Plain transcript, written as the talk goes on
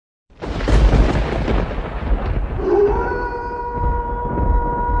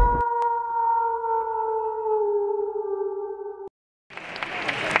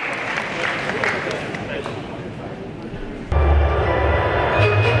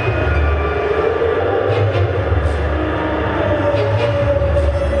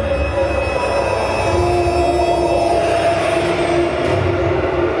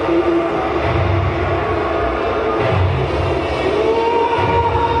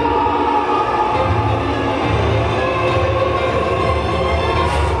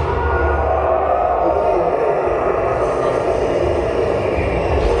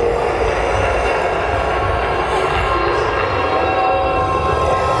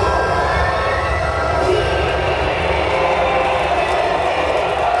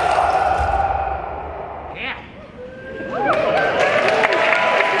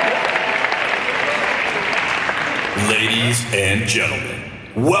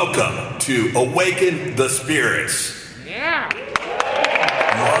Welcome to Awaken the Spirits. Yeah.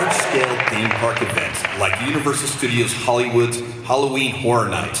 Large-scale theme park events like Universal Studios Hollywood's Halloween Horror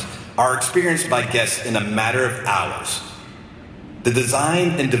Nights are experienced by guests in a matter of hours. The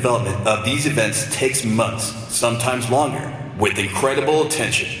design and development of these events takes months, sometimes longer, with incredible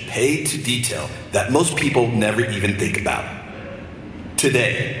attention paid to detail that most people never even think about.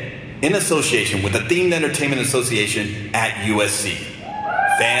 Today, in association with the Themed Entertainment Association at USC,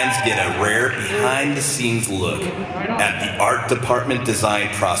 fans get a rare behind-the-scenes look at the art department design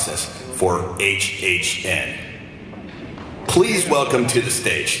process for HHN. Please welcome to the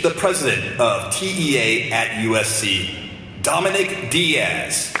stage the president of TEA at USC, Dominic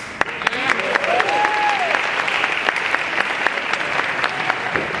Diaz.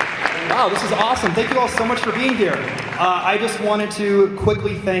 Wow, this is awesome. Thank you all so much for being here. I just wanted to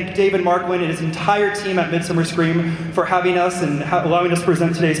quickly thank David Markwin and his entire team at Midsummer Scream for having us and allowing us to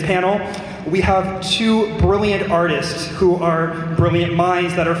present today's panel. We have two brilliant artists who are brilliant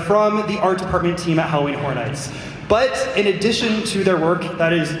minds that are from the art department team at Halloween Horror Nights. But in addition to their work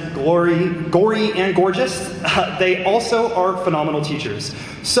that is gory and gorgeous, they also are phenomenal teachers.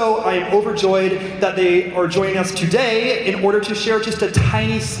 So I am overjoyed that they are joining us today in order to share just a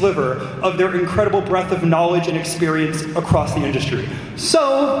tiny sliver of their incredible breadth of knowledge and experience across the industry.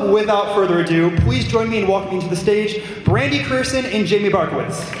 So without further ado, please join me in welcoming to the stage Brandy Kerson and Jamie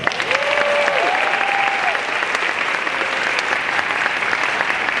Barkowitz.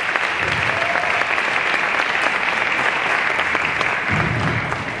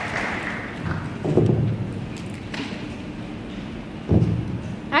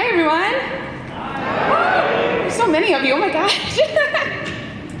 Of you. Oh my gosh.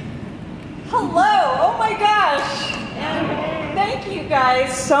 Hello. Oh my gosh. And thank you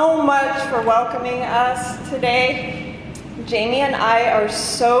guys so much for welcoming us today. Jamie and I are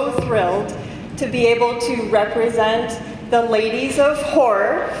so thrilled to be able to represent the ladies of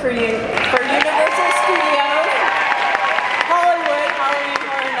horror for Universal Studios Hollywood Halloween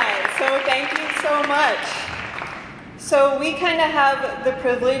Horror Nights. So thank you so much. So we kind of have the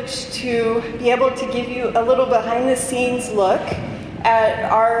privilege to be able to give you a little behind-the-scenes look at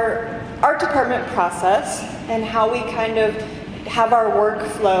our art department process and how we kind of have our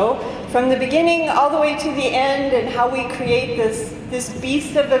workflow from the beginning all the way to the end, and how we create this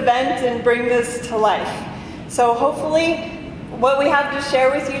beast of event and bring this to life. So hopefully what we have to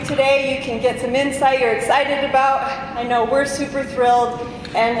share with you today, you can get some insight you're excited about. I know we're super thrilled.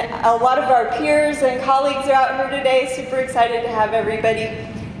 And a lot of our peers and colleagues are out here today, super excited to have everybody.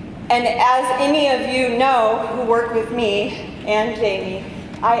 And as any of you know who work with me and Jamie,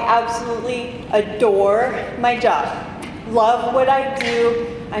 I absolutely adore my job. Love what I do.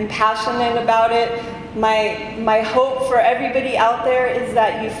 I'm passionate about it. My hope for everybody out there is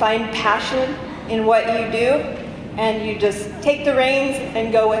that you find passion in what you do and you just take the reins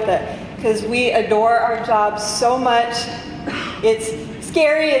and go with it. Because we adore our job so much. It's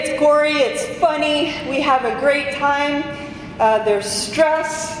scary, it's gory, it's funny, we have a great time. There's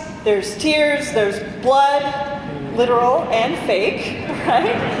stress, there's tears, there's blood, literal and fake,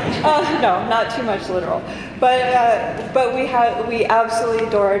 right? No, not too much literal. But we absolutely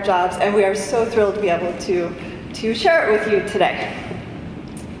adore our jobs, and we are so thrilled to be able to share it with you today.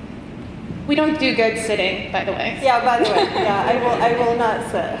 We don't do good sitting, by the way. Yeah, by the way, yeah, I will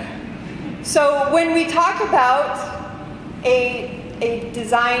not sit. So when we talk about a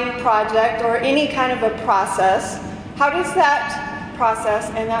design project or any kind of a process, how does that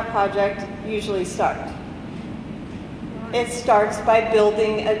process and that project usually start? It starts by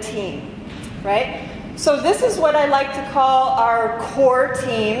building a team, right? So this is what I like to call our core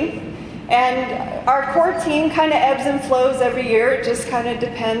team. And our core team kind of ebbs and flows every year. It just kind of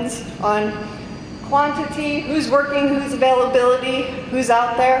depends on quantity, who's working, whose availability, who's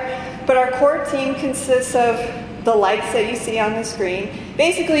out there. But our core team consists of the lights that you see on the screen.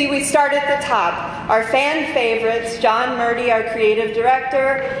 Basically, we start at the top. Our fan favorites, John Murdy, our creative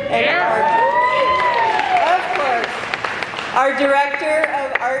director, and our director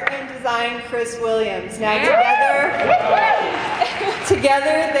of art and design, Chris Williams. Now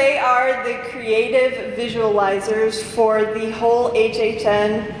together they are the creative visualizers for the whole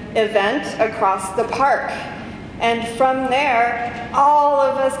HHN event across the park. And from there, all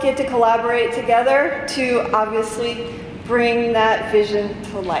of us get to collaborate together to obviously bring that vision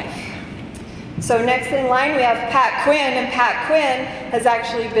to life. So next in line we have Pat Quinn, and Pat Quinn has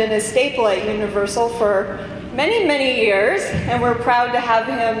actually been a staple at Universal for many, many years, and we're proud to have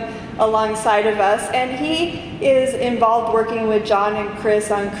him alongside of us. And he is involved working with John and Chris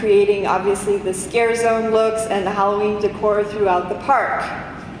on creating obviously the scare zone looks and the Halloween decor throughout the park.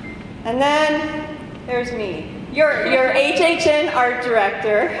 And then there's me, your HHN art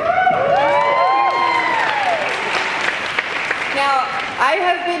director. Now, I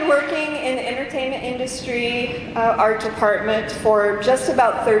have been working in the entertainment industry art department for just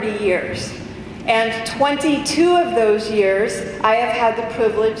about 30 years. And 22 of those years, I have had the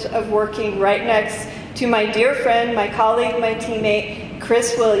privilege of working right next to my dear friend, my colleague, my teammate,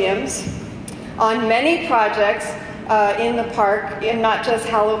 Chris Williams, on many projects in the park, and not just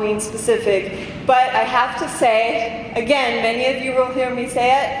Halloween specific. But I have to say, again, many of you will hear me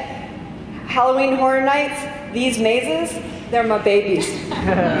say it, Halloween Horror Nights, these mazes, they're my babies.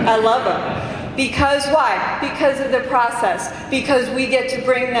 I love them. Because why? Because of the process. Because we get to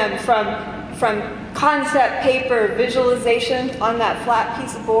bring them from concept paper, visualization on that flat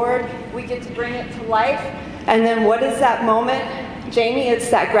piece of board, we get to bring it to life. And then what is that moment? Jamie, it's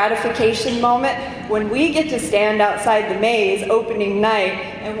that gratification moment when we get to stand outside the maze opening night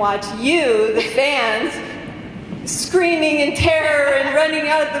and watch you, the fans, screaming in terror and running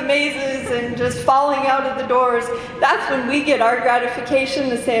out of the mazes and just falling out of the doors. That's when we get our gratification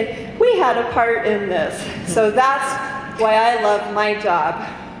to say, we had a part in this. So that's why I love my job.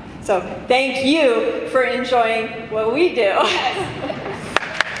 So thank you for enjoying what we do.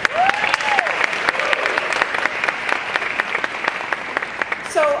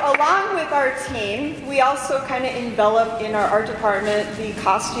 So along with our team, we also kind of envelop in our art department the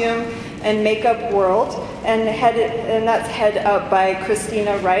costume and makeup world, and that's headed up by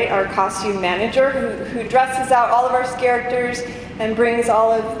Christina Wright, our costume manager, who dresses out all of our characters and brings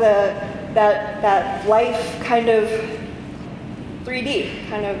all of that life kind of 3D,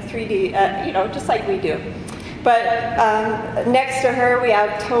 just like we do. But next to her, we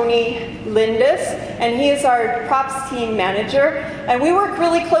have Tony Lindis, and he is our props team manager. And we work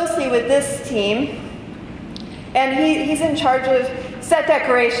really closely with this team. And he's in charge of set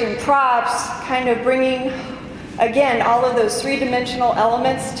decoration, props, kind of bringing, again, all of those three-dimensional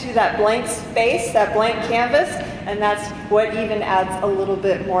elements to that blank space, that blank canvas. And that's what even adds a little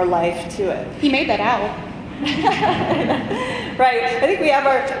bit more life to it. He made that out. Right. I think we have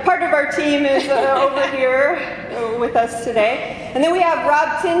part of our team is over here with us today. And then we have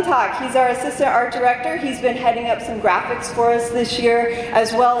Rob Tintock. He's our assistant art director. He's been heading up some graphics for us this year,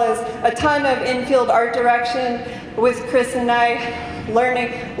 as well as a ton of infield art direction with Chris and I,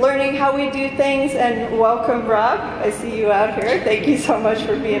 learning how we do things. And welcome, Rob. I see you out here. Thank you so much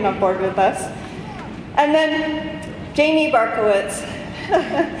for being on board with us. And then Jamie Barkowitz.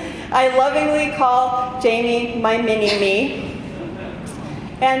 I lovingly call Jamie my mini-me.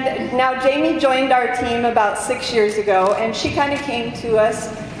 And now Jamie joined our team about 6 years ago, and she kind of came to us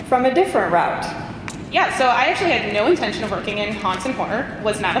from a different route. Yeah, so I actually had no intention of working in haunts and horror,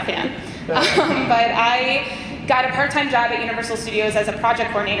 was not a fan. But I got a part-time job at Universal Studios as a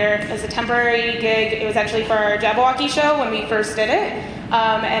project coordinator. It was a temporary gig. It was actually for our Jabberwocky show when we first did it.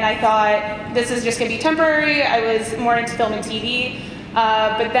 And I thought, this is just going to be temporary. I was more into film and TV.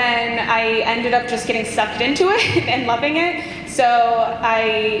 But then I ended up just getting sucked into it and loving it. So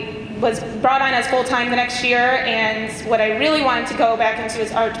I was brought on as full-time the next year, and what I really wanted to go back into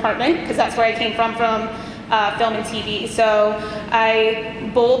is art department, because that's where I came from film and TV. So I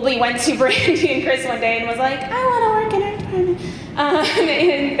boldly went to Brandy and Chris one day and was like, I want to work in art department.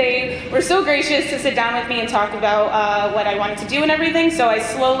 And they were so gracious to sit down with me and talk about what I wanted to do and everything. So I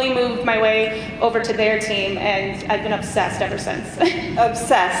slowly moved my way over to their team, and I've been obsessed ever since.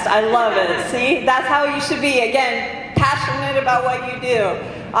 Obsessed. I love it. See, that's how you should be. Again, passionate about what you do.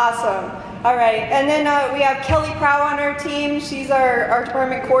 Awesome. All right, and then we have Kelly Prow on our team. She's our art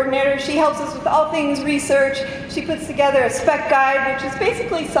department coordinator. She helps us with all things research. She puts together a spec guide, which is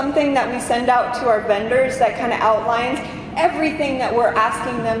basically something that we send out to our vendors that kind of outlines everything that we're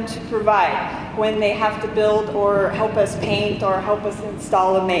asking them to provide when they have to build or help us paint or help us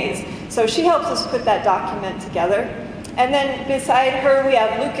install a maze. So she helps us put that document together. And then beside her, we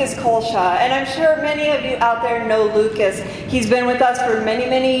have Lucas Colshaw. And I'm sure many of you out there know Lucas. He's been with us for many,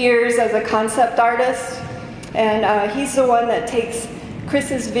 many years as a concept artist. And he's the one that takes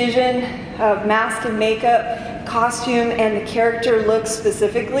Chris's vision of mask and makeup, costume, and the character looks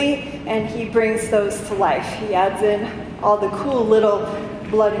specifically, and he brings those to life. He adds in all the cool little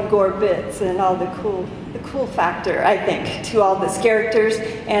blood and gore bits and all the cool factor, I think, to all the characters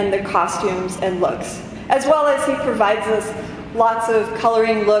and the costumes and looks. As well as he provides us lots of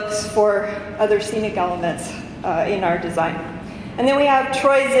coloring looks for other scenic elements in our design. And then we have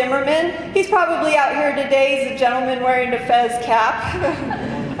Troy Zimmerman. He's probably out here today. He's a gentleman wearing a fez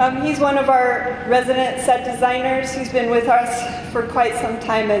cap. He's one of our resident set designers who's been with us for quite some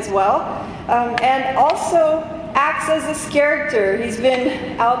time as well. And also acts as a character. He's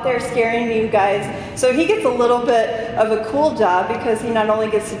been out there scaring you guys. So he gets a little bit of a cool job because he not only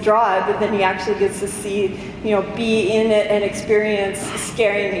gets to draw it, but then he actually gets to see, be in it and experience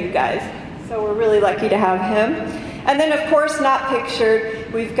scaring you guys. So we're really lucky to have him. And then of course, not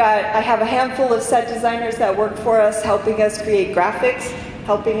pictured, I have a handful of set designers that work for us, helping us create graphics,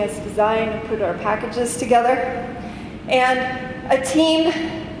 helping us design and put our packages together. And a team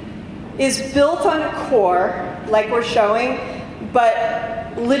is built on a core, like we're showing,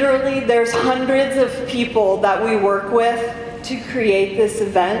 but literally there's hundreds of people that we work with to create this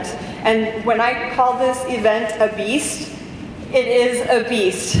event. And when I call this event a beast, it is a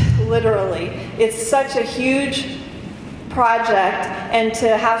beast, literally. It's such a huge project, and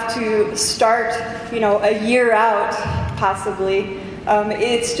to have to start, a year out, possibly,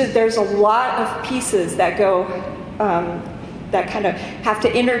 there's a lot of pieces that go, that kind of have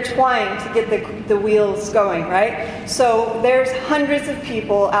to intertwine to get the wheels going, right? So there's hundreds of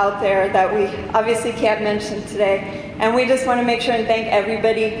people out there that we obviously can't mention today, and we just want to make sure and thank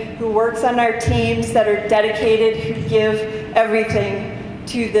everybody who works on our teams that are dedicated, who give everything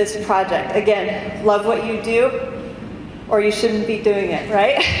to this project. Again, love what you do, or you shouldn't be doing it,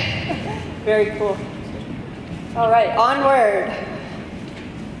 right? Very cool. All right, onward.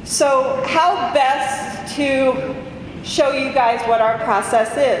 So how best to show you guys what our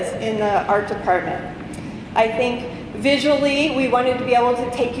process is in the art department? I think visually we wanted to be able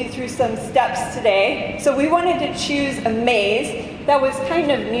to take you through some steps today. So we wanted to choose a maze that was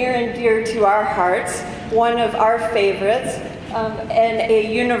kind of near and dear to our hearts, one of our favorites, and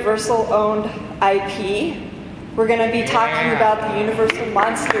a Universal-owned IP. We're going to be talking about the Universal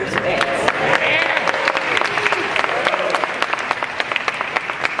Monsters maze.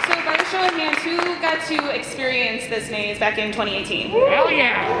 Who got to experience this maze back in 2018? Hell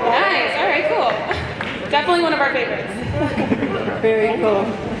yeah! Nice, all right, cool. Definitely one of our favorites. Very cool.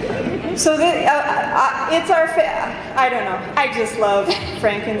 So it's our, I don't know, I just love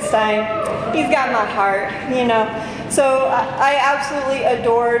Frankenstein. He's got my heart, So I absolutely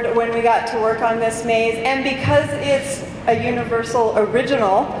adored when we got to work on this maze, and because it's a Universal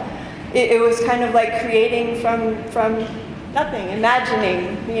original, it was kind of like creating from nothing,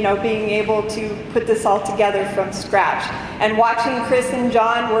 imagining, being able to put this all together from scratch. And watching Chris and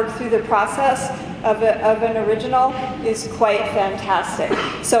John work through the process of an original is quite fantastic.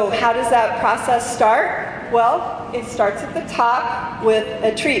 So how does that process start? Well, it starts at the top with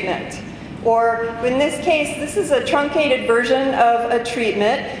a treatment. Or in this case, this is a truncated version of a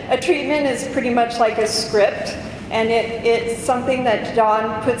treatment. A treatment is pretty much like a script, and it's something that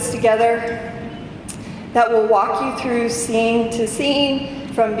John puts together that will walk you through scene to scene,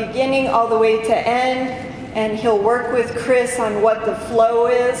 from beginning all the way to end, and he'll work with Chris on what the flow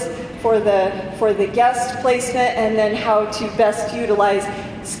is for the guest placement, and then how to best utilize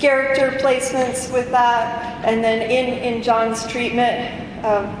character placements with that. And then in John's treatment,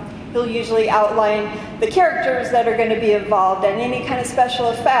 he'll usually outline the characters that are going to be involved and any kind of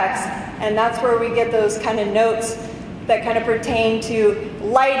special effects, and that's where we get those kind of notes that kind of pertain to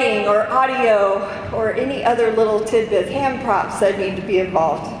lighting or audio or any other little tidbits, hand props that need to be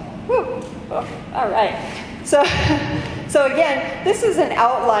involved. Woo. Oh, all right. So again, this is an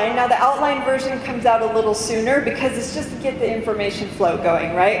outline. Now the outline version comes out a little sooner because it's just to get the information flow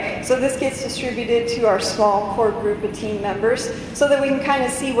going, right? So this gets distributed to our small core group of team members so that we can kind of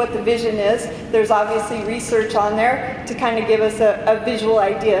see what the vision is. There's obviously research on there to kind of give us a visual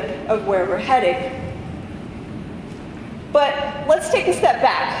idea of where we're heading. But let's take a step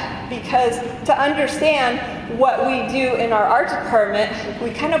back, because to understand what we do in our art department,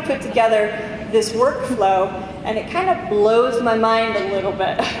 we kind of put together this workflow, and it kind of blows my mind a little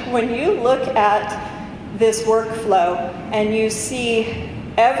bit. When you look at this workflow and you see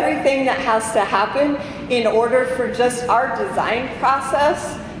everything that has to happen in order for just our design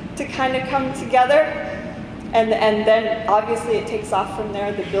process to kind of come together, and then obviously it takes off from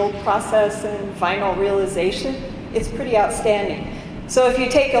there, the build process and final realization, it's pretty outstanding. So if you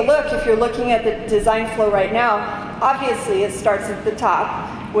take a look, if you're looking at the design flow right now, obviously it starts at the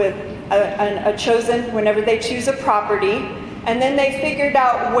top with a chosen, whenever they choose a property, and then they figured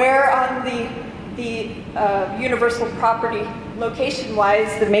out where on the Universal property,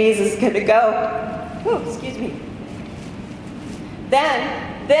 location-wise, the maze is going to go. Oh, excuse me.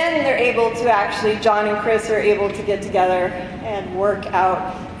 Then they're able to actually, John and Chris are able to get together and work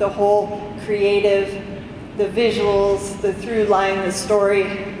out the whole creative, the visuals, the through line, the story,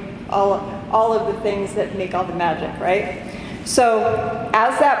 all of the things that make all the magic, right? So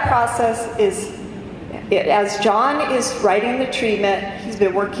as that process is, as John is writing the treatment, he's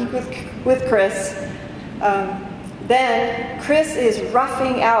been working with Chris, Then Chris is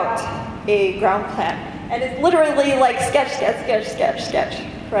roughing out a ground plan. And it's literally like sketch, sketch, sketch, sketch, sketch,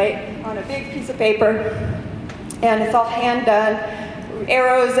 right? On a big piece of paper. And it's all hand done.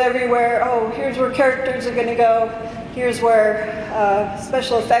 Arrows everywhere. Oh, here's where characters are going to go. Here's where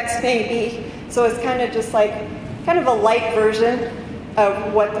special effects may be. So it's kind of just like, kind of a light version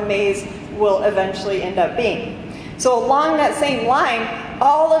of what the maze will eventually end up being. So along that same line,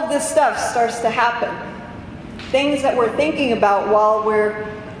 all of this stuff starts to happen. Things that we're thinking about while we're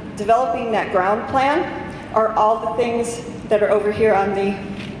developing that ground plan are all the things that are over here on the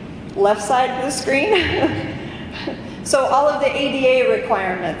left side of the screen. So all of the ADA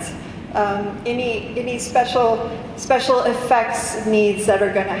requirements, any special effects needs that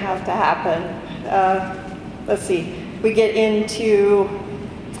are going to happen. Let's see, we get into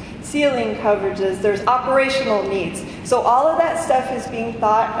ceiling coverages, there's operational needs. So all of that stuff is being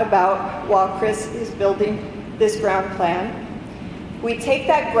thought about while Chris is building this ground plan. We take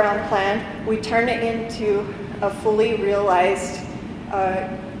that ground plan, we turn it into a fully realized,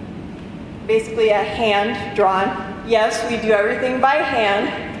 basically a hand-drawn, yes, we do everything by hand,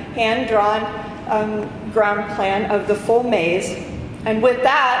 hand-drawn ground plan of the full maze. And with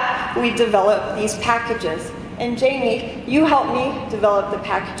that, we develop these packages. And Jamie, you helped me develop the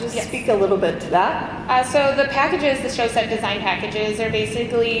packages. Yes. Speak a little bit to that. So the packages, the show set design packages, are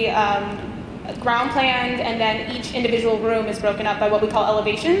basically ground planned, and then each individual room is broken up by what we call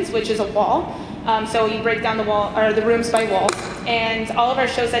elevations, which is a wall. So you break down the wall or the rooms by walls, and all of our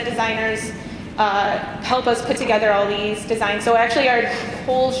show set designers help us put together all these designs. So actually, our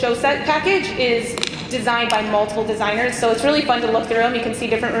whole show set package is designed by multiple designers, so it's really fun to look through them. You can see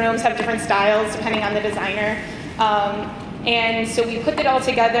different rooms have different styles depending on the designer. And so we put it all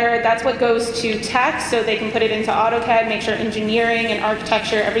together. That's what goes to tech, so they can put it into AutoCAD, make sure engineering and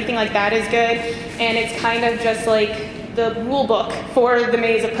architecture, everything like that is good. And it's kind of just like the rule book for the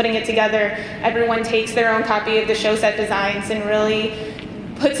maze of putting it together. Everyone takes their own copy of the show set designs and really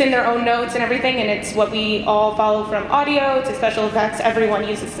puts in their own notes and everything, and it's what we all follow from audio to special effects. Everyone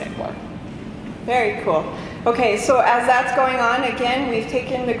uses it for. Very cool. Okay, so as that's going on, again, we've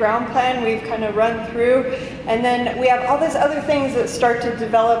taken the ground plan, we've kind of run through, and then we have all these other things that start to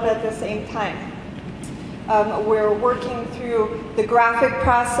develop at the same time. We're working through the graphic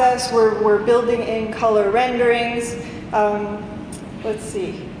process, we're building in color renderings. Let's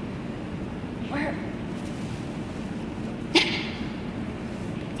see. Where?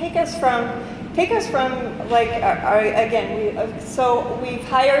 Take us from like, again, so we've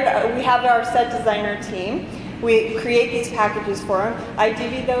hired, we have our set designer team. We create these packages for them. I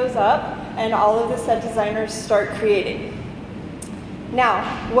divvy those up, and all of the set designers start creating. Now,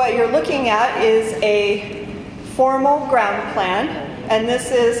 what you're looking at is a formal ground plan, and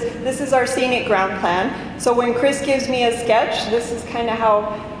this is our scenic ground plan. So when Chris gives me a sketch, this is kind of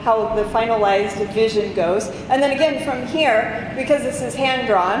how the finalized vision goes. And then again from here, because this is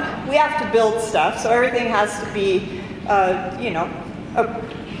hand-drawn, we have to build stuff, so everything has to be,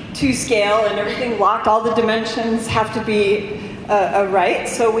 to scale, and everything locked, all the dimensions have to be right.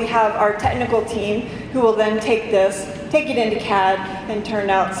 So we have our technical team who will then take it into CAD and turn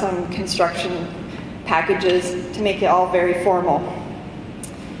out some construction packages to make it all very formal.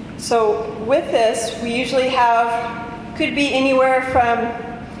 So with this, we usually have, could be anywhere from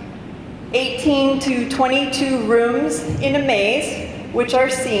 18 to 22 rooms in a maze, which are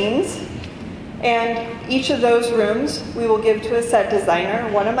scenes. And each of those rooms we will give to a set designer,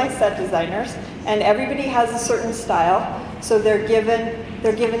 one of my set designers, and everybody has a certain style. So they're given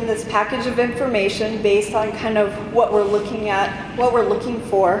this package of information based on kind of what we're looking at, what we're looking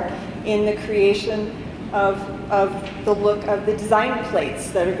for in the creation of the look of the design plates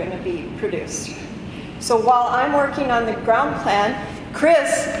that are going to be produced. So while I'm working on the ground plan,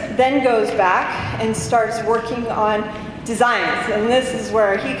 Chris then goes back and starts working on designs, and this is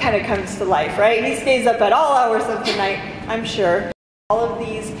where he kind of comes to life, right? He stays up at all hours of the night, I'm sure. All of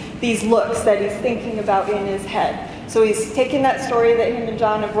these looks that he's thinking about in his head. So he's taking that story that him and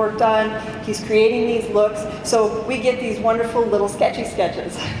John have worked on, he's creating these looks, so we get these wonderful little sketchy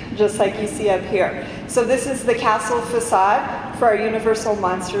sketches, just like you see up here. So this is the castle facade for our Universal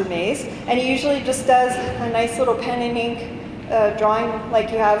Monster Maze, and he usually just does a nice little pen and ink drawing like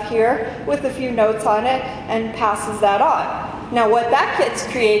you have here with a few notes on it and passes that on. Now what that gets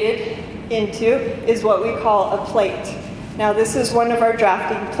created into is what we call a plate. Now this is one of our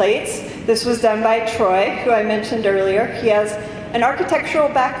drafting plates. This was done by Troy, who I mentioned earlier. He has an architectural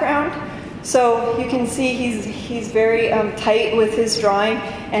background, so you can see he's very tight with his drawing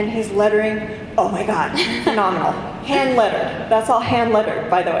and his lettering. Oh my God, phenomenal. Hand lettered. That's all hand lettered,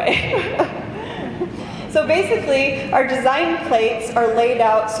 by the way. So basically, our design plates are laid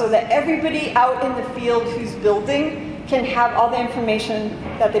out so that everybody out in the field who's building can have all the information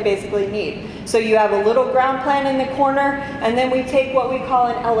that they basically need. So you have a little ground plan in the corner, and then we take what we call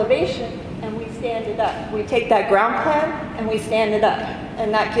an elevation and we stand it up. We take that ground plan and we stand it up.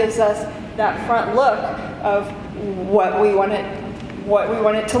 And that gives us that front look of what we want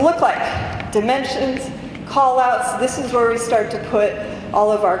it to look like. Dimensions, call-outs. This is where we start to put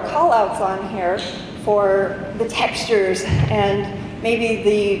all of our call-outs on here for the textures and maybe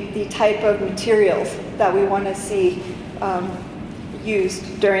the type of materials that we want to see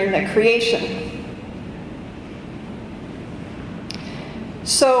used during the creation.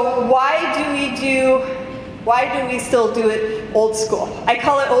 So why do we still do it old school? I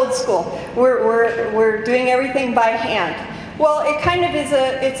call it old school. We're doing everything by hand. Well, it kind of is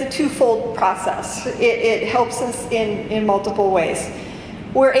it's a twofold process. It helps us in multiple ways.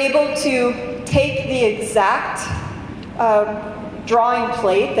 We're able to take the exact drawing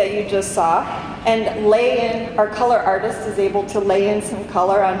plate that you just saw and lay in, our color artist is able to lay in some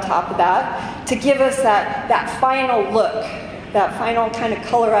color on top of that to give us that final look, that final kind of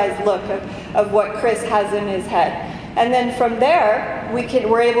colorized look of what Chris has in his head. And then from there,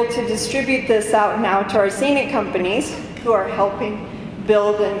 we're able to distribute this out now to our scenic companies who are helping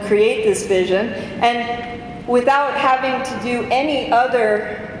build and create this vision. And without having to do any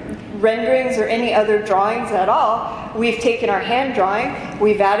other renderings or any other drawings at all, we've taken our hand drawing,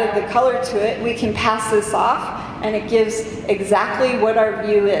 we've added the color to it, we can pass this off, and it gives exactly what our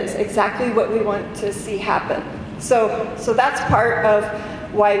view is, exactly what we want to see happen. So that's part of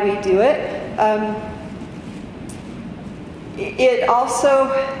why we do it. It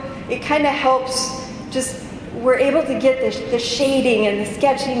also, it kind of helps just, we're able to get the shading and the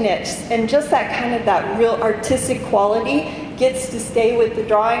sketchiness and just that real artistic quality gets to stay with the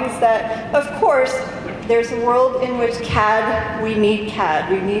drawings that, of course, there's a world in which CAD, we need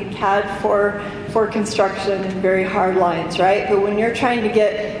CAD. We need CAD for construction and very hard lines, right? But when you're trying to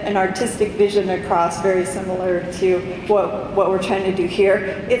get an artistic vision across very similar to what we're trying to do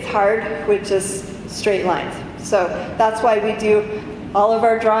here, it's hard with just straight lines. So that's why we do all of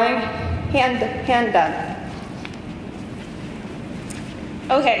our drawing hand done.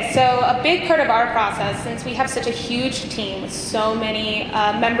 Okay, so a big part of our process, since we have such a huge team with so many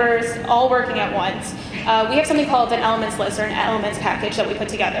members all working at once, we have something called an elements list or an elements package that we put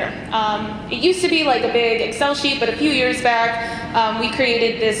together. It used to be like a big Excel sheet, but a few years back, we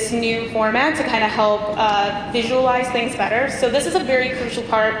created this new format to kind of help visualize things better. So this is a very crucial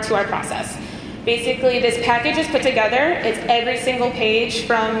part to our process. Basically, this package is put together. It's every single page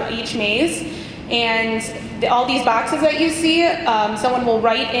from each maze. And all these boxes that you see, someone will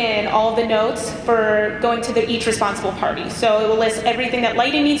write in all the notes for going to each responsible party. So it will list everything that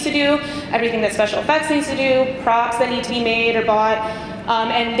lighting needs to do, everything that special effects needs to do, props that need to be made or bought,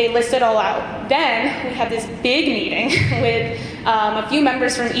 and they list it all out. Then we have this big meeting with a few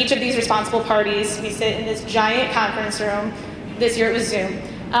members from each of these responsible parties. We sit in this giant conference room. This year it was Zoom.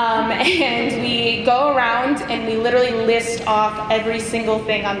 And we go around and we literally list off every single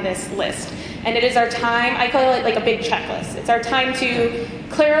thing on this list. And it is our time, I call it like a big checklist. It's our time to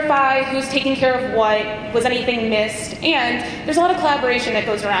clarify who's taking care of what, was anything missed, and there's a lot of collaboration that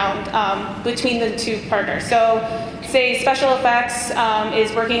goes around between the two partners. So say special effects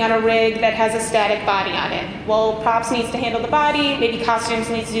is working on a rig that has a static body on it. Well, props needs to handle the body, maybe costumes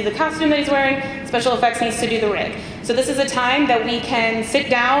needs to do the costume that he's wearing, special effects needs to do the rig. So this is a time that we can sit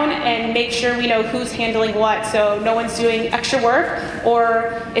down and make sure we know who's handling what, so no one's doing extra work,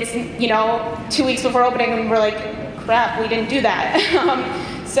 or it's 2 weeks before opening and we're like, crap, we didn't do that.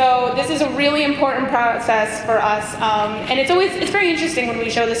 So this is a really important process for us, and it's very interesting when we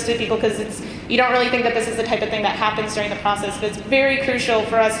show this to people because you don't really think that this is the type of thing that happens during the process, but it's very crucial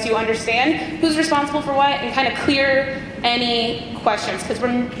for us to understand who's responsible for what and kind of clear any questions because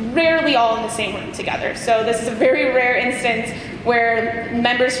we're rarely all in the same room together. So this is a very rare instance where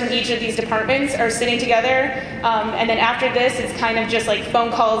members from each of these departments are sitting together, and then after this it's kind of just like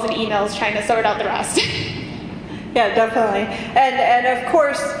phone calls and emails trying to sort out the rest. Yeah, definitely. And of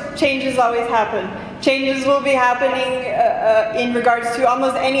course, changes always happen. Changes will be happening in regards to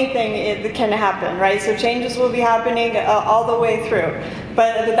almost anything that can happen, right? So changes will be happening all the way through.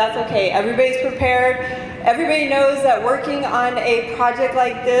 But that's okay. Everybody's prepared. Everybody knows that working on a project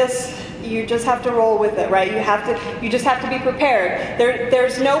like this, you just have to roll with it, right? You just have to be prepared.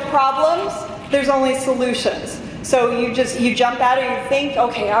 There's no problems. There's only solutions. So you jump at it and you think,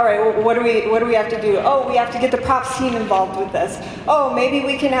 okay, all right, what do we have to do? Oh, we have to get the props team involved with this. Oh, maybe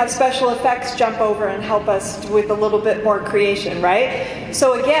we can have special effects jump over and help us with a little bit more creation, right?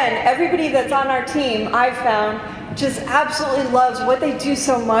 So again, everybody that's on our team, I've found, just absolutely loves what they do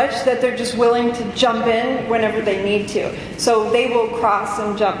so much that they're just willing to jump in whenever they need to. So they will cross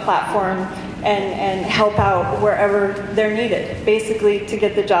and jump platform and help out wherever they're needed, basically to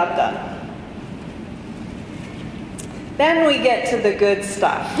get the job done. Then we get to the good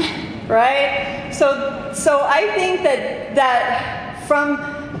stuff, right? So I think that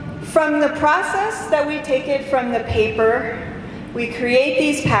from the process that we take it from the paper, we create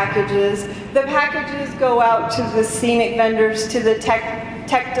these packages. The packages go out to the scenic vendors, to the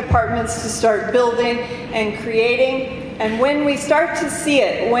tech departments to start building and creating. And when we start to see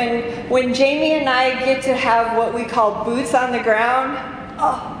it, when Jamie and I get to have what we call boots on the ground,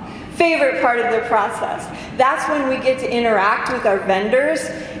 favorite part of the process. That's when we get to interact with our vendors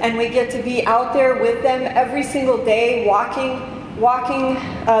and we get to be out there with them every single day, walking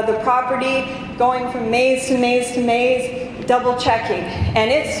the property, going from maze to maze to maze, double checking.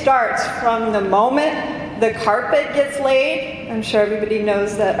 And it starts from the moment the carpet gets laid. I'm sure everybody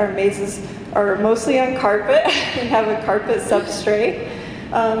knows that our mazes are mostly on carpet and have a carpet substrate.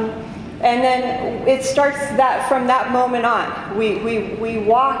 And then it starts from that moment on. We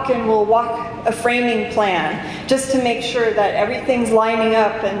walk and we'll walk a framing plan just to make sure that everything's lining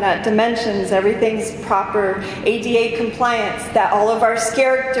up and that dimensions, everything's proper ADA compliance, that all of our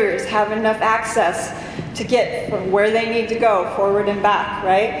characters have enough access to get from where they need to go, forward and back,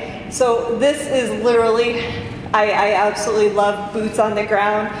 right? So this is literally, I absolutely love boots on the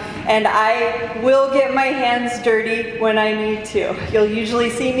ground, and I will get my hands dirty when I need to. You'll usually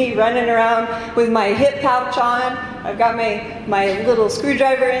see me running around with my hip pouch on. I've got my little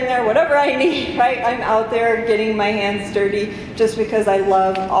screwdriver in there, whatever I need, right? I'm out there getting my hands dirty just because I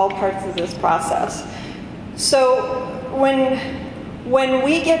love all parts of this process. So when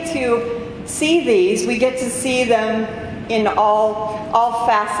we get to see these, we get to see them in all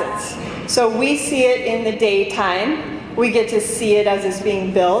facets. So we see it in the daytime, we get to see it as it's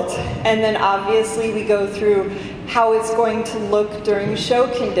being built, and then obviously we go through how it's going to look during show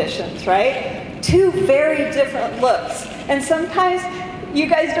conditions, right? Two very different looks. And sometimes you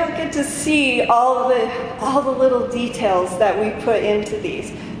guys don't get to see all the little details that we put into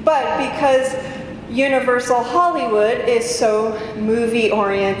these. But because Universal Hollywood is so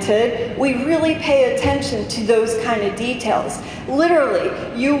movie-oriented, we really pay attention to those kind of details. Literally,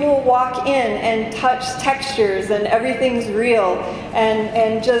 you will walk in and touch textures and everything's real,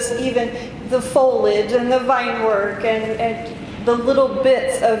 and just even the foliage and the vine work and the little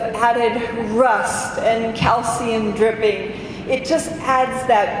bits of added rust and calcium dripping. It just adds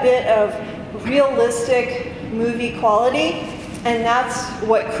that bit of realistic movie quality. And that's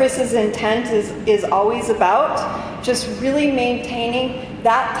what Chris's intent is always about, just really maintaining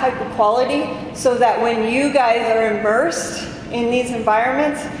that type of quality so that when you guys are immersed in these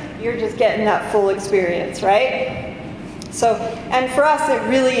environments, you're just getting that full experience, right? So, and for us, it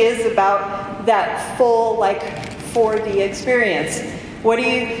really is about that full, like, 4D experience.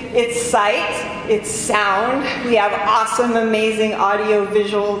 It's sight, it's sound. We have awesome, amazing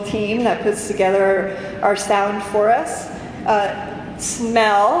audio-visual team that puts together our sound for us.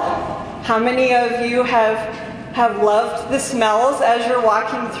 Smell. How many of you have loved the smells as you're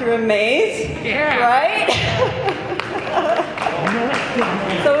walking through a maze? Yeah. Right?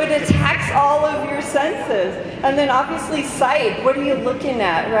 So it attacks all of your senses. And then obviously sight. What are you looking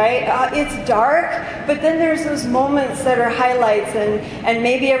at, right? It's dark, but then there's those moments that are highlights, and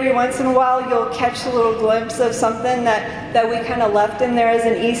maybe every once in a while you'll catch a little glimpse of something that we kind of left in there as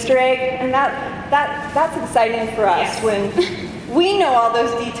an Easter egg, and that's exciting for us. Yes. When we know all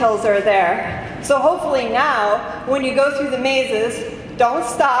those details are there. So hopefully now, when you go through the mazes, don't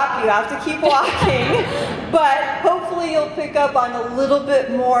stop, you have to keep walking, but hopefully you'll pick up on a little bit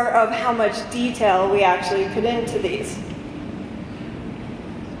more of how much detail we actually put into these.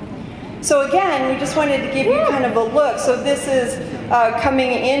 So again, we just wanted to give you kind of a look. So this is coming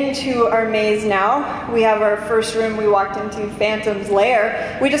into our maze now. We have our first room we walked into, Phantom's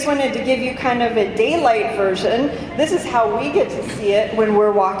Lair. We just wanted to give you kind of a daylight version. This is how we get to see it when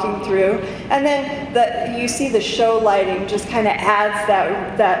we're walking through. And then you see the show lighting just kind of adds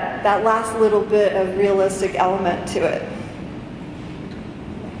that last little bit of realistic element to it.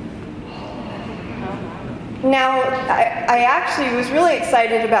 Now, I actually was really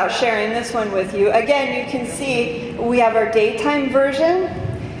excited about sharing this one with you. Again, you can see we have our daytime version,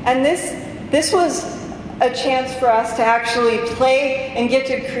 and this was a chance for us to actually play and get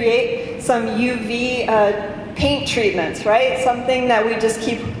to create some UV paint treatments, right? Something that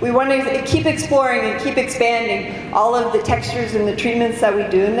we want to keep exploring and keep expanding all of the textures and the treatments that we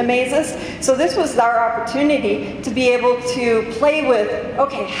do in the mazes. So this was our opportunity to be able to play with,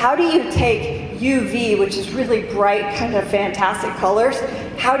 okay, how do you take UV, which is really bright, kind of fantastic colors,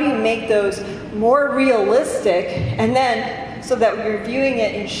 how do you make those more realistic, and then so that you're viewing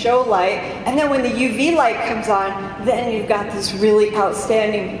it in show light, and then when the UV light comes on, then you've got this really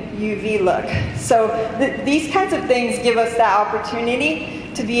outstanding UV look. So these kinds of things give us that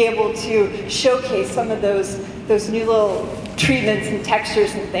opportunity to be able to showcase some of those new little treatments and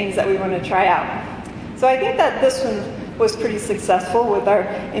textures and things that we want to try out. So I think that this one was pretty successful with our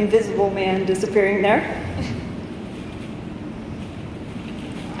invisible man disappearing there.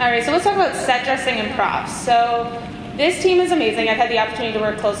 All right, so let's talk about set dressing and props. So this team is amazing. I've had the opportunity to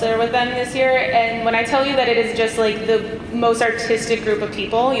work closer with them this year, and when I tell you that it is just like the most artistic group of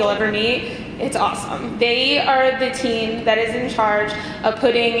people you'll ever meet, it's awesome. They are the team that is in charge of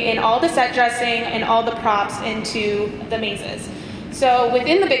putting in all the set dressing and all the props into the mazes. So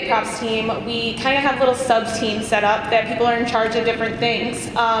within the big props team, we kind of have little sub-teams set up that people are in charge of different things.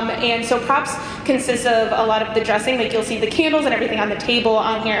 And so props consist of a lot of the dressing, like you'll see the candles and everything on the table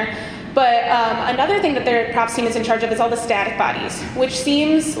on here. But another thing that their props team is in charge of is all the static bodies, which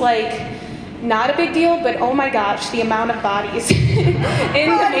seems like not a big deal, but oh my gosh, the amount of bodies in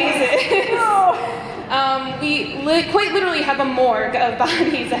the mazes. We quite literally have a morgue of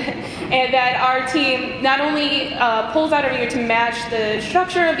bodies and that our team not only pulls out every year to match the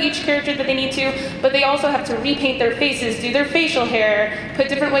structure of each character that they need to, but they also have to repaint their faces, do their facial hair, put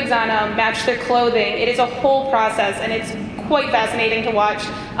different wigs on them, match their clothing. It is a whole process, and it's quite fascinating to watch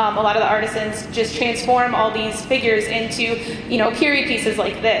a lot of the artisans just transform all these figures into, period pieces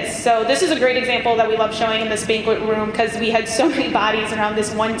like this. So this is a great example that we love showing in this banquet room because we had so many bodies around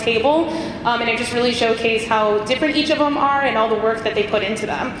this one table, and it just really showcased how different each of them are and all the work that they put into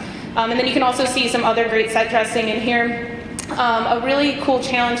them. And then you can also see some other great set dressing in here. A really cool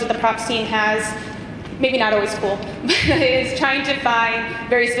challenge that the props team has, maybe not always cool, but is trying to find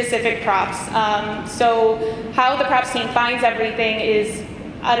very specific props. So how the props team finds everything is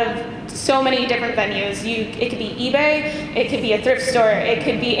out of so many different venues. It could be eBay, it could be a thrift store, it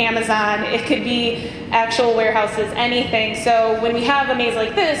could be Amazon, it could be actual warehouses, anything. So when we have a maze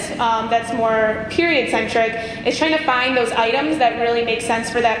like this that's more period-centric, it's trying to find those items that really make sense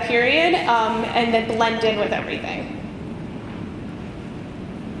for that period and then blend in with everything.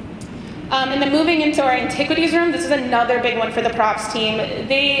 And then moving into our antiquities room, this is another big one for the props team.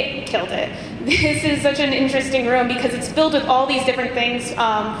 They killed it. This is such an interesting room because it's filled with all these different things.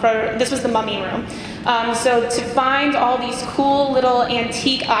 This was the mummy room. So to find all these cool little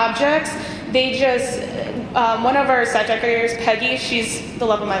antique objects, they just, one of our set decorators, Peggy, she's the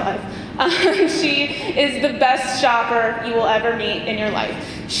love of my life. She is the best shopper you will ever meet in your life.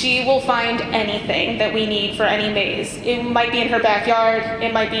 She will find anything that we need for any maze. It might be in her backyard,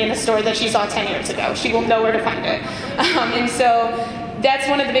 it might be in a store that she saw 10 years ago. She will know where to find it. And so that's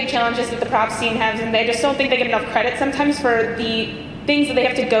one of the big challenges that the props team has, and they just don't think they get enough credit sometimes for the things that they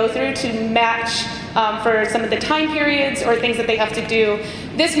have to go through to match for some of the time periods or things that they have to do.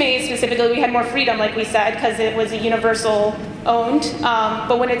 This maze specifically, we had more freedom, like we said, because it was a Universal owned.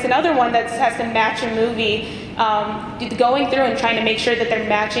 But when it's another one that has to match a movie, going through and trying to make sure that they're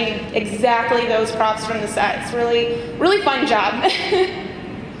matching exactly those props from the set. It's really fun job.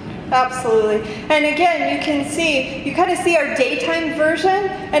 Absolutely. And again, you kind of see our daytime version,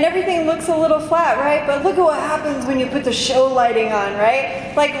 and everything looks a little flat, right? But look at what happens when you put the show lighting on,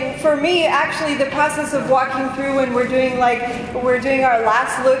 right? Like for me, actually, the process of walking through when we're doing our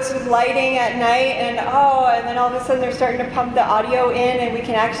last looks with lighting at night, and then all of a sudden they're starting to pump the audio in, and we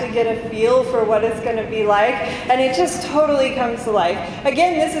can actually get a feel for what it's going to be like, and it just totally comes to life.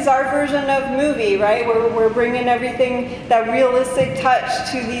 Again, this is our version of movie, right? We're bringing everything, that realistic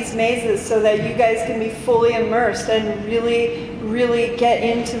touch to these mazes so that you guys can be fully immersed and really get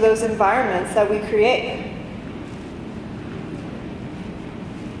into those environments that we create.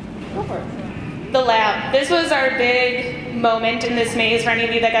 Go for it. The lab. This was our big moment in this maze for any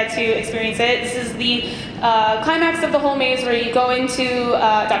of you that got to experience it. This is the climax of the whole maze where you go into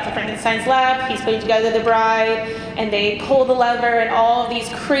Dr. Frankenstein's lab, he's putting together the bride, and they pull the lever and all of these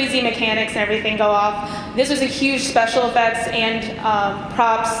crazy mechanics and everything go off. This was a huge special effects and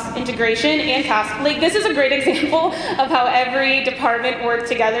props integration and cast. Like, this is a great example of how every department worked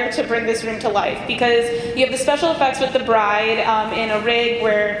together to bring this room to life, because you have the special effects with the bride in a rig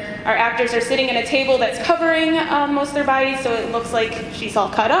where our actors are sitting at a table that's covering most of their bodies, so it looks like she's all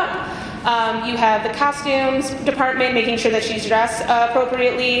cut up. You have the costumes department making sure that she's dressed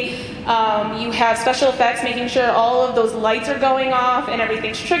appropriately. You have special effects making sure all of those lights are going off and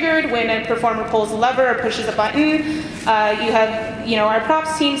everything's triggered when a performer pulls a lever or pushes a button. You have, our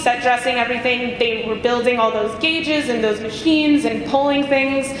props team set dressing everything. They were building all those gauges and those machines and pulling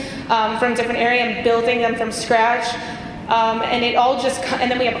things from different areas and building them from scratch. And it all just, and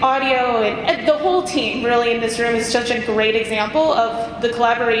then we have audio, and the whole team really in this room is such a great example of the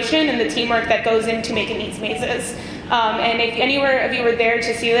collaboration and the teamwork that goes into making these mazes. And if anywhere of you were there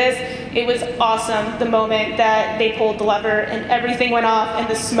to see this, it was awesome the moment that they pulled the lever and everything went off and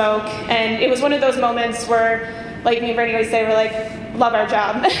the smoke. And it was one of those moments where, like me and Brittany always say, we're like, love our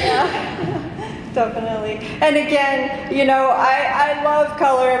job. Yeah. Definitely. And again, I love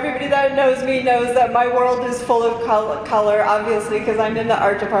color. Everybody that knows me knows that my world is full of color, obviously, because I'm in the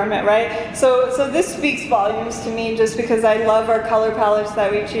art department, right? So this speaks volumes to me just because I love our color palettes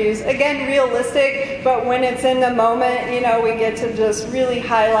that we choose. Again, realistic, but when it's in the moment, we get to just really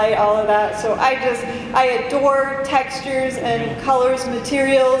highlight all of that. So I adore textures and colors,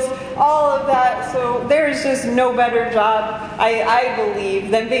 materials, all of that. So there's just no better job, I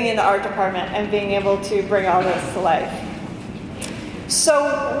believe, than being in the art department and being able to bring all this to life. So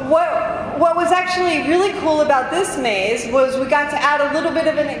what was actually really cool about this maze was we got to add a little bit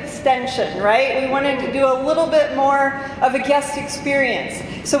of an extension, right? We wanted to do a little bit more of a guest experience.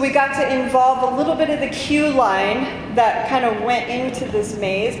 So we got to involve a little bit of the queue line that kind of went into this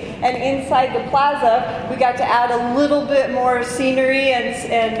maze. And inside the plaza, we got to add a little bit more scenery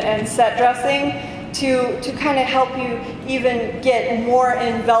and set dressing to kind of help you even get more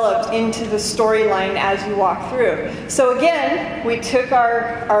enveloped into the storyline as you walk through. So again, we took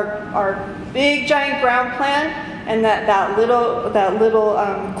our big giant ground plan, and that little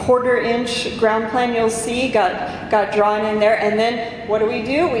 1/4-inch ground plan you'll see got drawn in there. And then what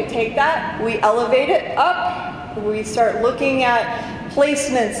do? We take that, we elevate it up, we start looking at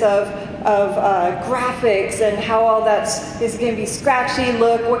placements of graphics and how all is going to be scratchy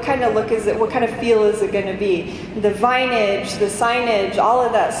look, what kind of look is it, what kind of feel is it going to be, the vinage, the signage, all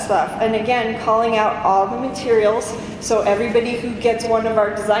of that stuff. And again, calling out all the materials so everybody who gets one of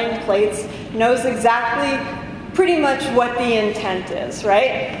our design plates knows exactly pretty much what the intent is,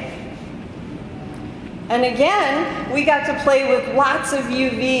 right? And again, we got to play with lots of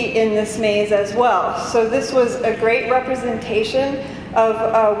UV in this maze as well. So this was a great representation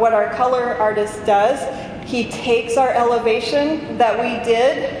of what our color artist does. He takes our elevation that we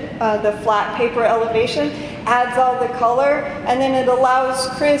did, the flat paper elevation, adds all the color, and then it allows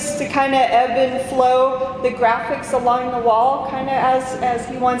Chris to kind of ebb and flow the graphics along the wall kind of as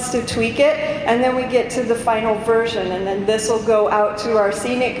he wants to tweak it, and then we get to the final version, and then this will go out to our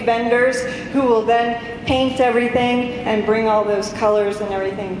scenic vendors who will then paint everything and bring all those colors and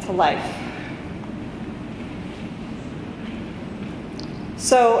everything to life.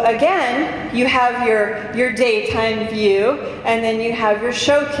 So again, you have your daytime view, and then you have your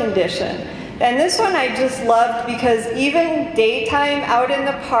show condition. And this one I just loved because even daytime out in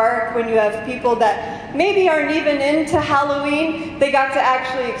the park, when you have people that maybe aren't even into Halloween, they got to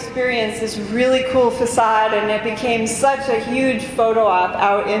actually experience this really cool facade, and it became such a huge photo op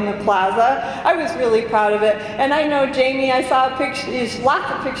out in the plaza. I was really proud of it. And I know Jamie, I saw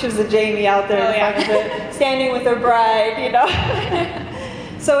lots of pictures of Jamie out there in front of it, standing with her bride,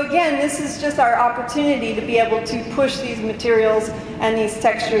 So again, this is just our opportunity to be able to push these materials and these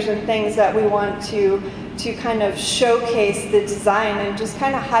textures and things that we want to kind of showcase the design and just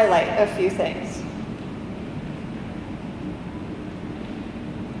kind of highlight a few things.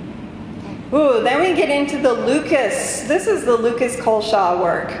 Ooh, then we get into the Lucas. This is the Lucas Colshaw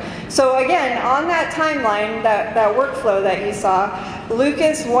work. So again, on that timeline, that workflow that you saw,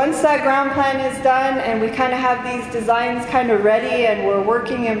 Lucas, once that ground plan is done and we kind of have these designs kind of ready and we're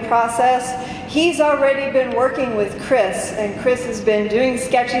working in process, he's already been working with Chris, and Chris has been doing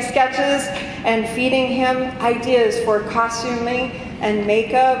sketchy sketches and feeding him ideas for costuming and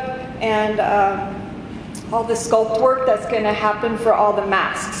makeup and all the sculpt work that's going to happen for all the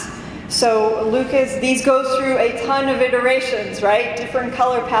masks. So Lucas, these go through a ton of iterations, right? Different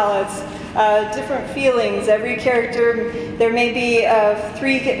color palettes, different feelings. Every character, there may be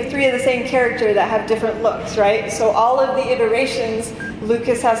three of the same character that have different looks, right? So all of the iterations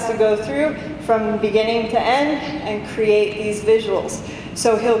Lucas has to go through from beginning to end and create these visuals.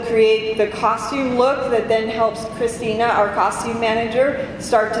 So he'll create the costume look that then helps Christina, our costume manager,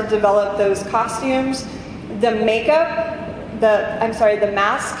 start to develop those costumes. The makeup, the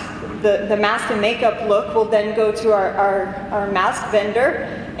mask. The mask and makeup look will then go to our mask vendor,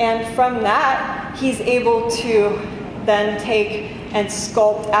 and from that he's able to then take and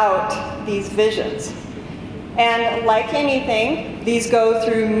sculpt out these visions. And like anything, these go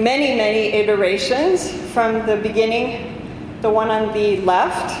through many, many iterations from the beginning, the one on the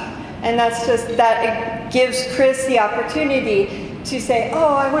left, and that's just that it gives Chris the opportunity to say,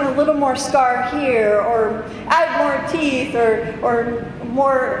 oh, I want a little more scar here, or add more teeth, or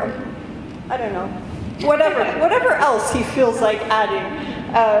more, I don't know, whatever else he feels like adding,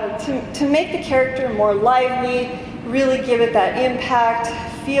 to make the character more lively, really give it that impact,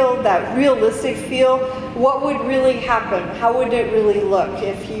 feel that realistic feel. What would really happen? How would it really look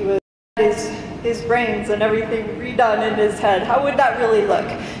if he was his brains and everything redone in his head? How would that really look?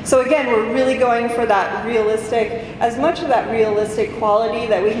 So again, we're really going for that realistic, as much of that realistic quality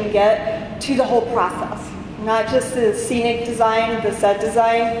that we can get to the whole process. Not just the scenic design, the set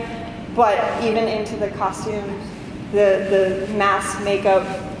design, but even into the costumes, the mask, makeup,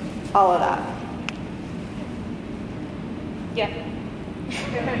 all of that. Yeah.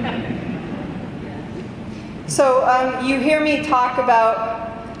 So you hear me talk about,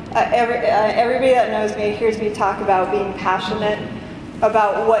 everybody that knows me hears me talk about being passionate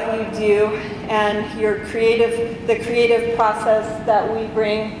about what you do and the creative process that we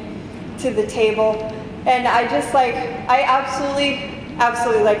bring to the table. And I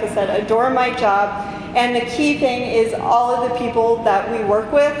absolutely, like I said, adore my job. And the key thing is all of the people that we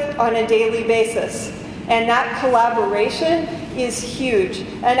work with on a daily basis. And that collaboration is huge.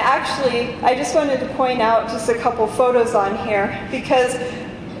 And actually, I just wanted to point out just a couple photos on here, because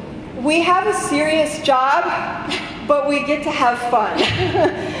we have a serious job, but we get to have fun.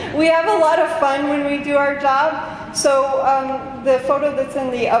 We have a lot of fun when we do our job. So the photo that's in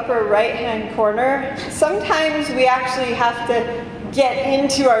the upper right-hand corner, sometimes we actually have to get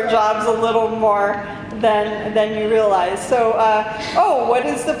into our jobs a little more than you realize. So, oh, what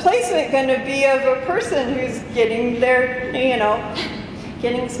is the placement going to be of a person who's getting their,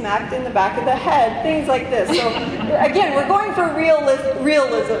 getting smacked in the back of the head, things like this. So again, we're going for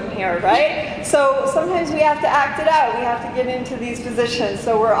realism here, right? So sometimes we have to act it out. We have to get into these positions.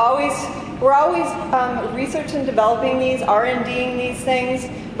 So we're always research and developing these, R&Ding these things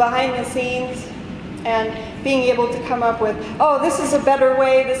behind the scenes, and being able to come up with, oh, this is a better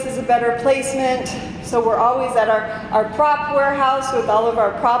way, this is a better placement. So we're always at our prop warehouse with all of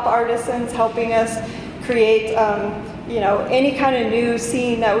our prop artisans helping us create any kind of new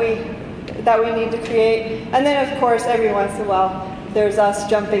scene that we need to create. And then of course, every once in a while, there's us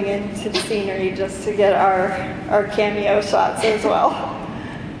jumping into the scenery just to get our cameo shots as well.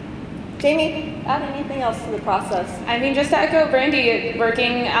 Jamie, add anything else to the process? I mean, just to echo Brandy,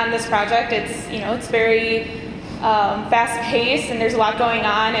 working on this project, it's very fast-paced, and there's a lot going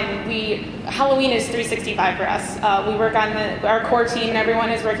on, and Halloween is 365 for us. We work on our core team, and everyone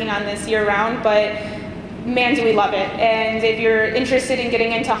is working on this year-round, but man, do we love it. And if you're interested in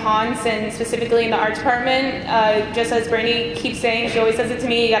getting into haunts, and specifically in the art department, just as Brandy keeps saying, she always says it to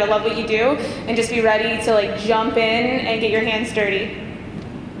me, you gotta love what you do, and just be ready to jump in and get your hands dirty.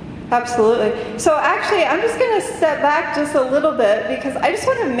 Absolutely. So actually, I'm just going to step back just a little bit, because I just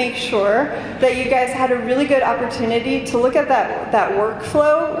want to make sure that you guys had a really good opportunity to look at that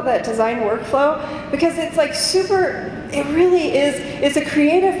workflow, that design workflow, because it's it really is, it's a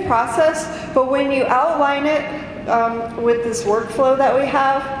creative process, but when you outline it with this workflow that we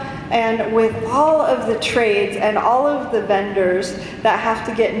have, and with all of the trades and all of the vendors that have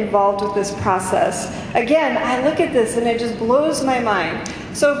to get involved with this process, again, I look at this and it just blows my mind.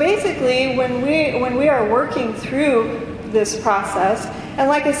 So basically, when we are working through this process, and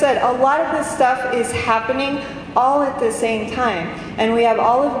like I said, a lot of this stuff is happening all at the same time, and we have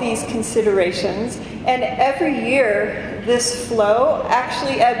all of these considerations, and every year this flow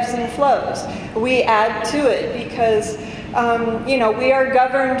actually ebbs and flows. We add to it because we are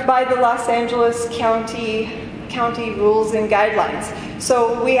governed by the Los Angeles County rules and guidelines.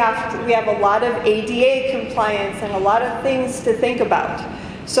 So we have a lot of ADA compliance and a lot of things to think about.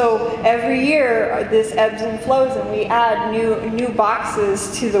 So every year this ebbs and flows, and we add new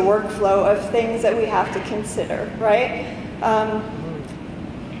boxes to the workflow of things that we have to consider, right?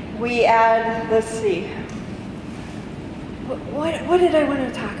 We add, let's see, what did I want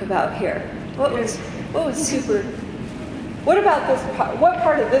to talk about here? What was super? What about this? What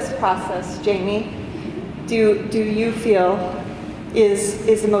part of this process, Jamie, do you feel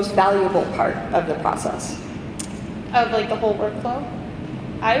is the most valuable part of the process? Of the whole workflow?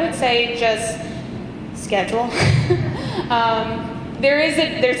 I would say just schedule. There's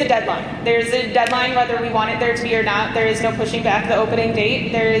a deadline. There's a deadline whether we want it there to be or not. There is no pushing back the opening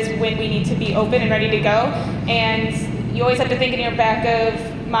date. There is when we need to be open and ready to go. And you always have to think in your back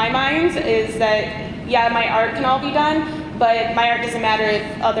of my mind is that, yeah, my art can all be done, but my art doesn't matter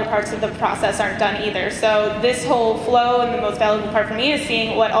if other parts of the process aren't done either. So this whole flow, and the most valuable part for me is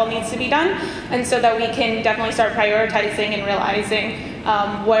seeing what all needs to be done, and so that we can definitely start prioritizing and realizing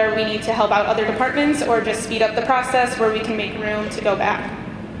where we need to help out other departments or just speed up the process where we can make room to go back.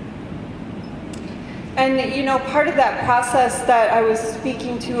 And you know, part of that process that I was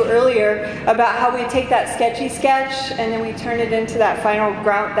speaking to earlier about how we take that sketchy sketch and then we turn it into that final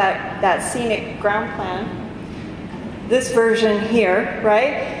ground, that scenic ground plan, this version here,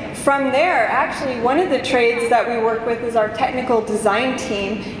 right? From there, actually, one of the trades that we work with is our technical design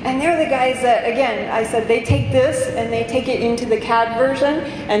team, and they're the guys that, again, I said they take this and they take it into the CAD version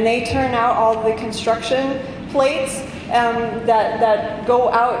and they turn out all the construction plates that go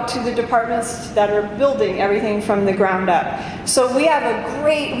out to the departments that are building everything from the ground up. So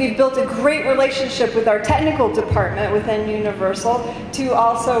we've built a great relationship with our technical department within Universal to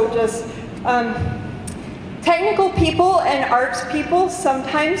also just, technical people and arts people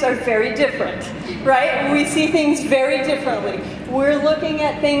sometimes are very different, right? We see things very differently. We're looking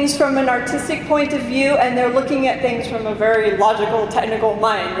at things from an artistic point of view, and they're looking at things from a very logical, technical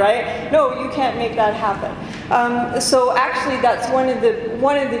mind, right? No, you can't make that happen. So actually, that's one of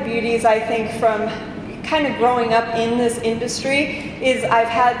the beauties, I think, from kind of growing up in this industry, is I've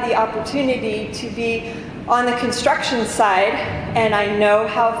had the opportunity to be on the construction side, and I know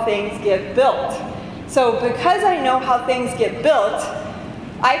how things get built. So because I know how things get built,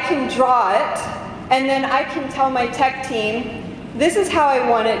 I can draw it, and then I can tell my tech team, this is how I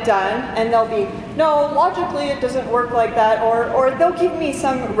want it done, and they'll be, no, logically it doesn't work like that, or they'll give me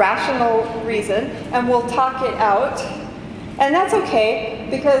some rational reason, and we'll talk it out. And that's okay,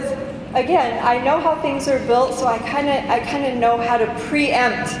 because again, I know how things are built, so I kind of know how to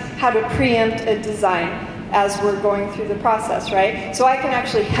preempt a design as we're going through the process, right? So I can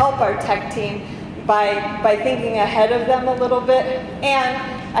actually help our tech team by thinking ahead of them a little bit, and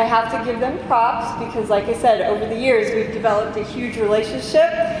I have to give them props because, like I said, over the years we've developed a huge relationship,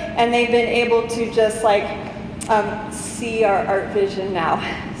 and they've been able to just like see our art vision now.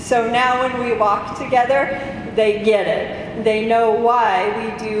 So now when we walk together, they get it. They know why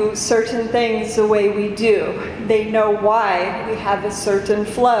we do certain things the way we do. They know why we have a certain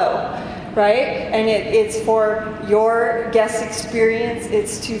flow. Right? And it's for your guest experience.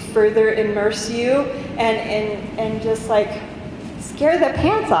 It's to further immerse you and just like scare the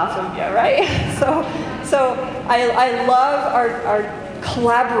pants off of you, right? So I love our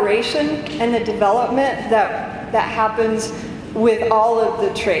collaboration and the development that happens with all of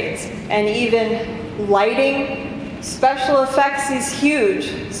the trades. And even lighting, special effects is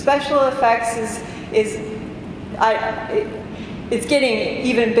huge. Special effects it's getting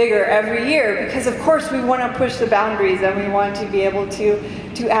even bigger every year because, of course, we want to push the boundaries and we want to be able to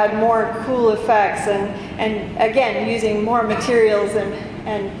add more cool effects and again, using more materials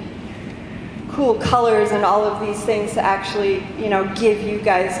and cool colors and all of these things to actually, you know, give you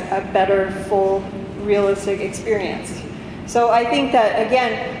guys a better, full, realistic experience. So I think that,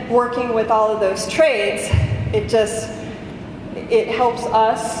 again, working with all of those trades, it helps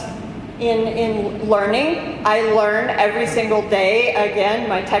us in learning. I learn every single day. Again,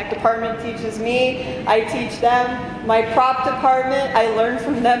 my tech department teaches me, I teach them. My prop department, I learn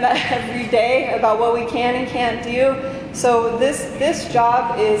from them every day about what we can and can't do. So this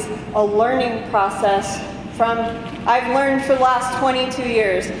job is a learning process I've learned for the last 22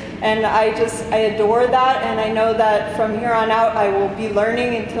 years, and I adore that, and I know that from here on out I will be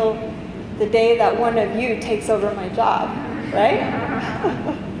learning until the day that one of you takes over my job,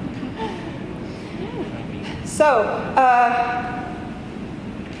 right? So,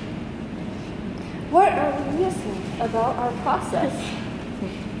 what are we missing about our process?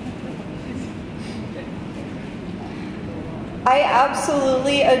 I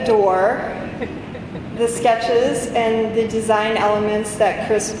absolutely adore the sketches and the design elements that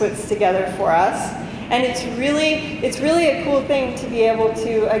Chris puts together for us. And it's really a cool thing to be able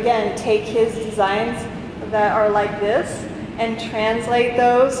to, again, take his designs that are like this and translate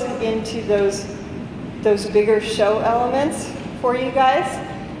those into those bigger show elements for you guys.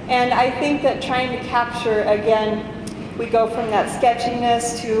 And I think that trying to capture, again, we go from that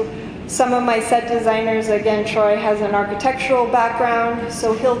sketchiness to some of my set designers, again, Troy has an architectural background,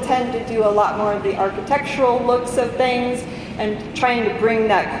 so he'll tend to do a lot more of the architectural looks of things and trying to bring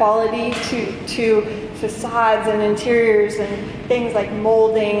that quality to facades and interiors and things like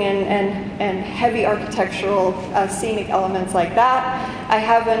molding and heavy architectural scenic elements like that. I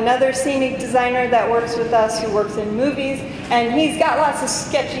have another scenic designer that works with us who works in movies, and he's got lots of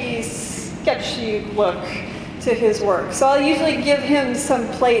sketchy look to his work. So I'll usually give him some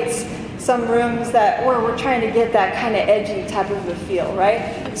plates some rooms that where we're trying to get that kind of edgy type of a feel,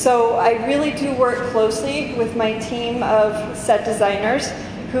 right? So I really do work closely with my team of set designers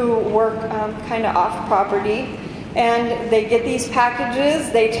who work kind of off property. And they get these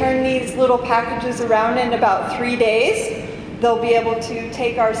packages, they turn these little packages around in about 3 days. They'll be able to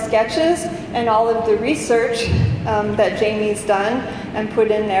take our sketches and all of the research that Jamie's done and put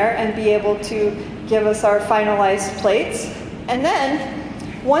in there and be able to give us our finalized plates. And then,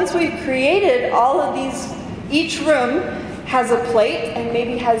 once we've created all of these, each room has a plate and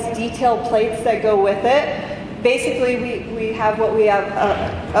maybe has detailed plates that go with it. Basically, we have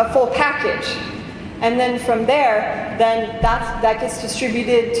a full package. And then from there, then that gets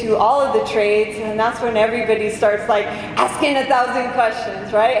distributed to all of the trades, and that's when everybody starts like asking 1,000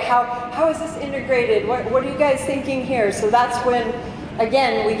 questions, right? How is this integrated? What are you guys thinking here? So that's when,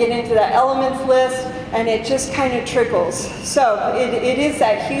 again, we get into that elements list, and it just kind of trickles. So it is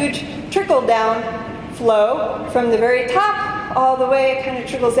that huge trickle down flow from the very top all the way. It kind of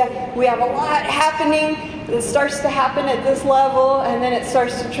trickles down. We have a lot happening. It starts to happen at this level, and then it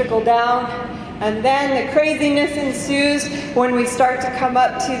starts to trickle down. And then the craziness ensues when we start to come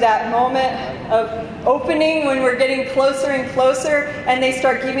up to that moment of opening, when we're getting closer and closer, and they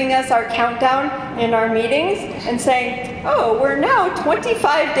start giving us our countdown in our meetings and saying, oh, we're now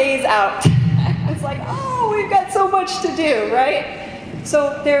 25 days out. It's like, oh, we've got so much to do, right?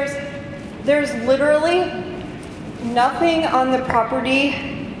 So there's literally nothing on the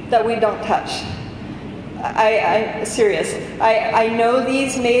property that we don't touch. I'm serious. I know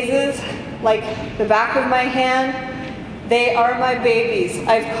these mazes like the back of my hand. They are my babies.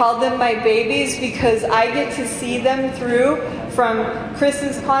 I've called them my babies because I get to see them through from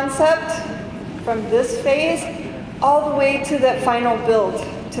Chris's concept, from this phase, all the way to that final build,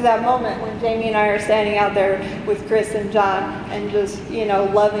 to that moment when Jamie and I are standing out there with Chris and John and just,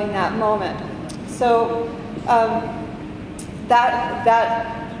 loving that moment. So that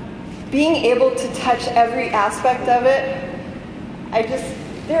being able to touch every aspect of it,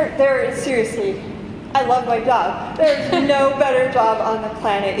 seriously, I love my job. There's no better job on the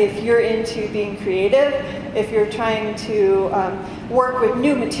planet if you're into being creative, if you're trying to work with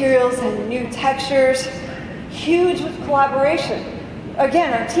new materials and new textures. Huge with collaboration.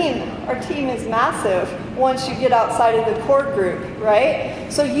 Again, our team is massive once you get outside of the core group, right?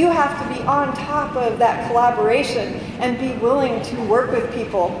 So you have to be on top of that collaboration and be willing to work with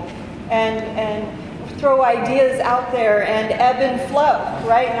people and throw ideas out there and ebb and flow,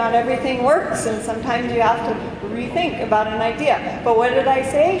 right? Not everything works, and sometimes you have to rethink about an idea. But what did I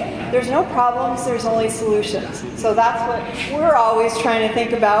say? There's no problems, there's only solutions. So that's what we're always trying to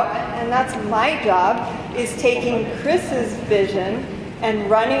think about, and that's my job, is taking Chris's vision and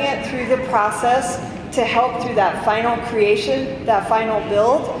running it through the process to help through that final creation, that final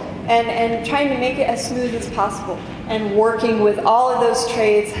build, and trying to make it as smooth as possible, and working with all of those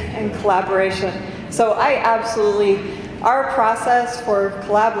trades and collaboration. So our process for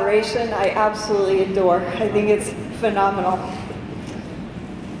collaboration, I absolutely adore. I think it's phenomenal.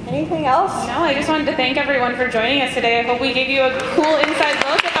 Anything else? No, I just wanted to thank everyone for joining us today. I hope we gave you a cool inside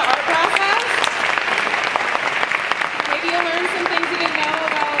look at the art process. Maybe you'll learn some things you didn't know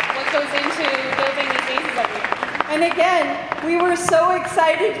about what goes into building these mazes every year. And again, we were so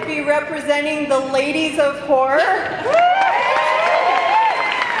excited to be representing the ladies of horror.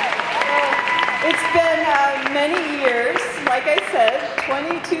 It's been many years, like I said,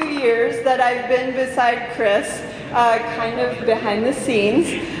 22 years that I've been beside Chris, kind of behind the scenes.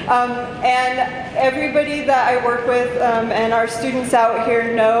 And everybody that I work with and our students out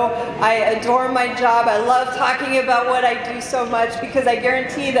here know I adore my job. I love talking about what I do so much because I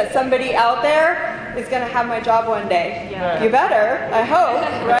guarantee that somebody out there is going to have my job one day. Yeah. You better, I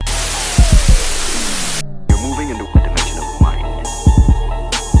hope, right?